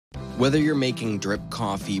Whether you're making drip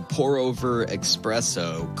coffee, pour-over,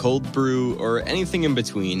 espresso, cold brew, or anything in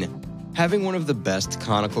between, having one of the best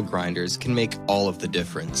conical grinders can make all of the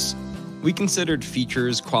difference. We considered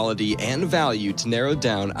features, quality, and value to narrow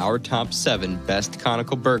down our top 7 best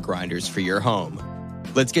Conical Burr grinders for your home.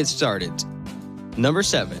 Let's get started. Number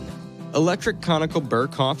 7. Electric Conical Burr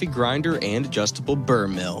Coffee Grinder and Adjustable Burr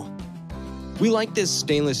Mill. We like this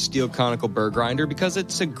stainless steel Conical Burr grinder because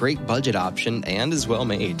it's a great budget option and is well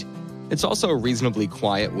made. It's also reasonably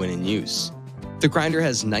quiet when in use. The grinder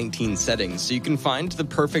has 19 settings, so you can find the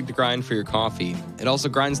perfect grind for your coffee. It also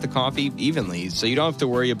grinds the coffee evenly, so you don't have to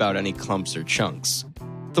worry about any clumps or chunks.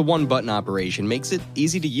 The one-button operation makes it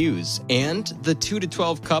easy to use, and the 2 to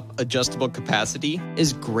 12 cup adjustable capacity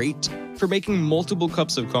is great for making multiple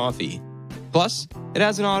cups of coffee. Plus, it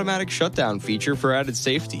has an automatic shutdown feature for added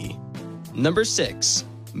safety. Number 6.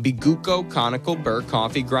 BEGUKO Conical Burr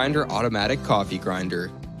Coffee Grinder Automatic Coffee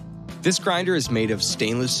Grinder. This grinder is made of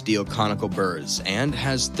stainless steel conical burrs and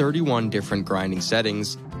has 31 different grinding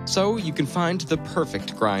settings, so you can find the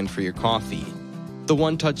perfect grind for your coffee. The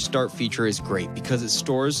one-touch start feature is great because it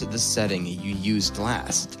stores the setting you used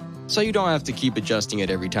last, so you don't have to keep adjusting it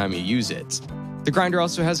every time you use it. The grinder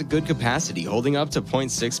also has a good capacity, holding up to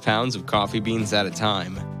 0.6 pounds of coffee beans at a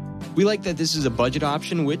time. We like that this is a budget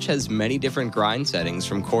option which has many different grind settings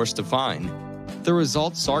from coarse to fine. The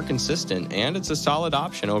results are consistent, and it's a solid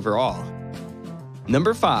option overall.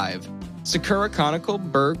 Number 5. Secura Conical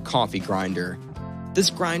Burr Coffee Grinder. This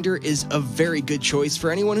grinder is a very good choice for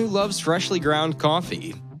anyone who loves freshly ground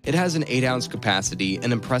coffee. It has an 8-ounce capacity,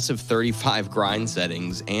 an impressive 35 grind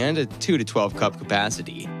settings, and a 2 to 12 cup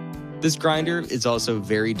capacity. This grinder is also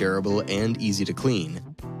very durable and easy to clean.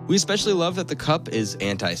 We especially love that the cup is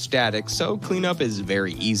anti-static, so cleanup is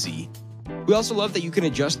very easy. We also love that you can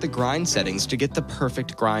adjust the grind settings to get the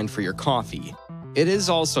perfect grind for your coffee. It is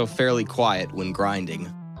also fairly quiet when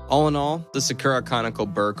grinding. All in all, the Secura Conical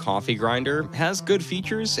Burr Coffee Grinder has good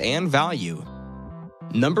features and value.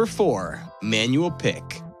 Number 4. Manual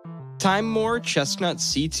Pick. TIMEMORE Chestnut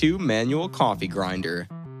C2 Manual Coffee Grinder.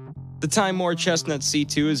 The TIMEMORE Chestnut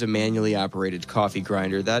C2 is a manually operated coffee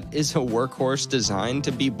grinder that is a workhorse designed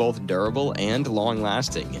to be both durable and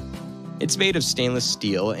long-lasting. It's made of stainless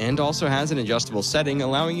steel and also has an adjustable setting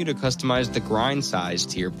allowing you to customize the grind size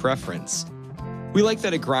to your preference. We like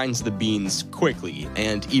that it grinds the beans quickly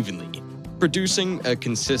and evenly, producing a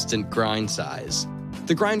consistent grind size.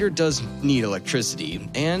 The grinder does need electricity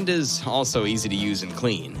and is also easy to use and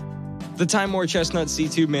clean. The TIMEMORE Chestnut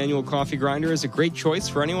C2 manual coffee grinder is a great choice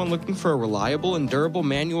for anyone looking for a reliable and durable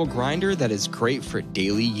manual grinder that is great for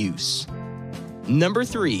daily use. Number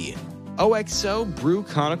 3. OXO Brew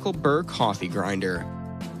Conical Burr Coffee Grinder.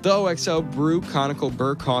 The OXO Brew Conical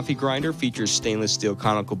Burr Coffee Grinder features stainless steel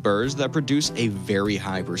conical burrs that produce a very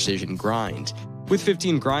high precision grind, with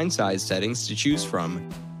 15 grind size settings to choose from.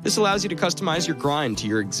 This allows you to customize your grind to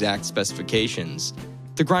your exact specifications.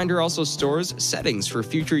 The grinder also stores settings for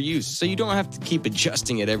future use, so you don't have to keep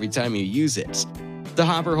adjusting it every time you use it. The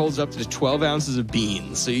hopper holds up to 12 ounces of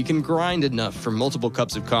beans, so you can grind enough for multiple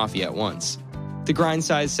cups of coffee at once. The grind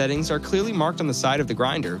size settings are clearly marked on the side of the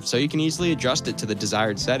grinder, so you can easily adjust it to the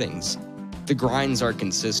desired settings. The grinds are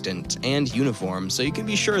consistent and uniform, so you can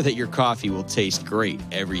be sure that your coffee will taste great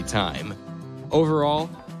every time. Overall,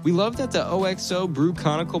 we love that the OXO Brew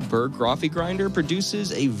Conical Burr Coffee Grinder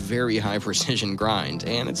produces a very high precision grind,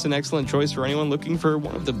 and it's an excellent choice for anyone looking for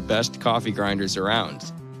one of the best coffee grinders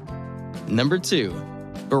around. Number 2.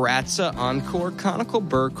 Baratza Encore Conical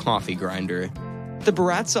Burr Coffee Grinder. The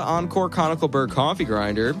Baratza Encore Conical Burr Coffee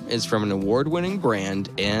Grinder is from an award-winning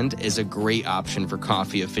brand and is a great option for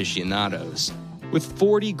coffee aficionados. With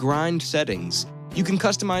 40 grind settings, you can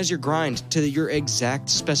customize your grind to your exact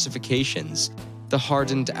specifications. The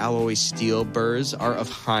hardened alloy steel burrs are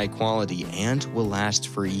of high quality and will last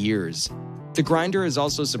for years. The grinder is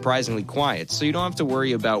also surprisingly quiet, so you don't have to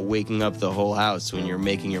worry about waking up the whole house when you're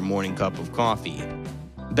making your morning cup of coffee.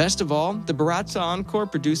 Best of all, the Baratza Encore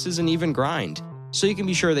produces an even grind, so you can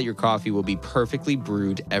be sure that your coffee will be perfectly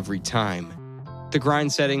brewed every time. The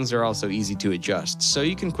grind settings are also easy to adjust, so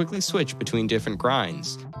you can quickly switch between different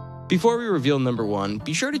grinds. Before we reveal number 1,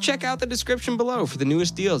 be sure to check out the description below for the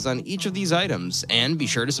newest deals on each of these items, and be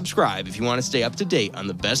sure to subscribe if you want to stay up to date on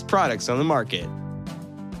the best products on the market.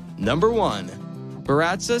 Number 1.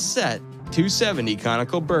 Baratza Sette 270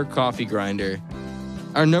 Conical Burr Coffee Grinder.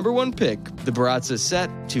 Our number 1 pick, the Baratza Sette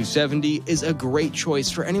 270, is a great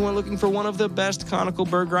choice for anyone looking for one of the best conical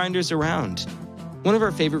burr grinders around. One of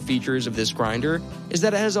our favorite features of this grinder is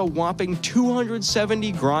that it has a whopping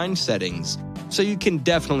 270 grind settings, so you can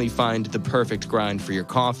definitely find the perfect grind for your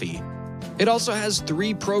coffee. It also has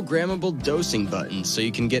 3 programmable dosing buttons so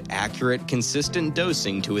you can get accurate, consistent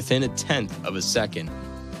dosing to within 1/10 of a second.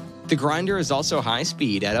 The grinder is also high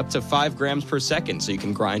speed at up to 5 grams per second so you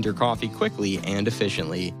can grind your coffee quickly and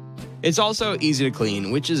efficiently. It's also easy to clean,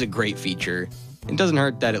 which is a great feature. It doesn't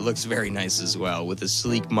hurt that it looks very nice as well, with a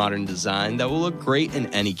sleek modern design that will look great in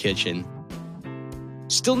any kitchen.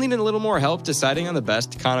 Still need a little more help deciding on the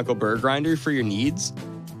best Conical Burr grinder for your needs?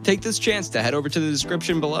 Take this chance to head over to the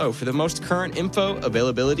description below for the most current info,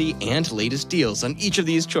 availability, and latest deals on each of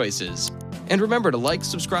these choices. And remember to like,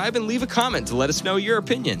 subscribe, and leave a comment to let us know your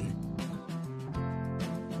opinion.